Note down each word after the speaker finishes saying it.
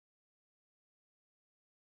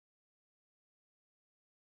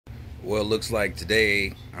Well, it looks like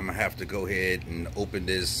today I'm gonna have to go ahead and open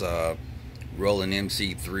this Roland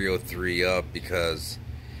MC303 up because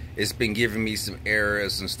it's been giving me some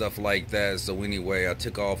errors and stuff like that. So anyway, I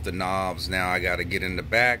took off the knobs. Now I gotta get in the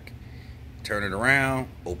back, turn it around,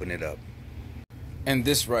 open it up. And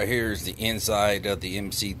this right here is the inside of the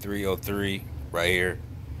MC303 right here.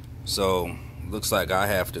 So looks like I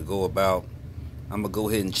have to go about, I'm gonna go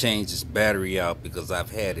ahead and change this battery out because I've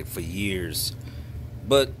had it for years.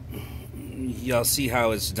 But y'all see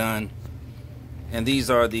how it's done. And these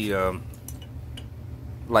are the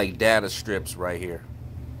like data strips right here.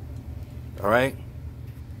 All right,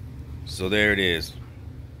 so there it is.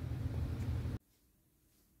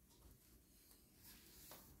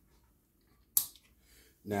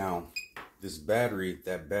 Now this battery,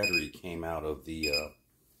 that battery came out of the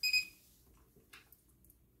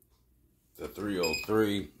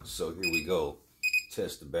 303. So here we go,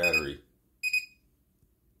 test the battery.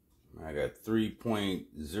 I got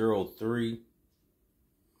 3.03.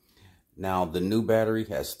 Now the new battery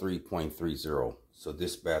has 3.30. So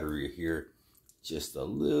this battery here, just a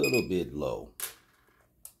little bit low.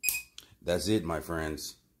 That's it, my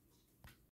friends.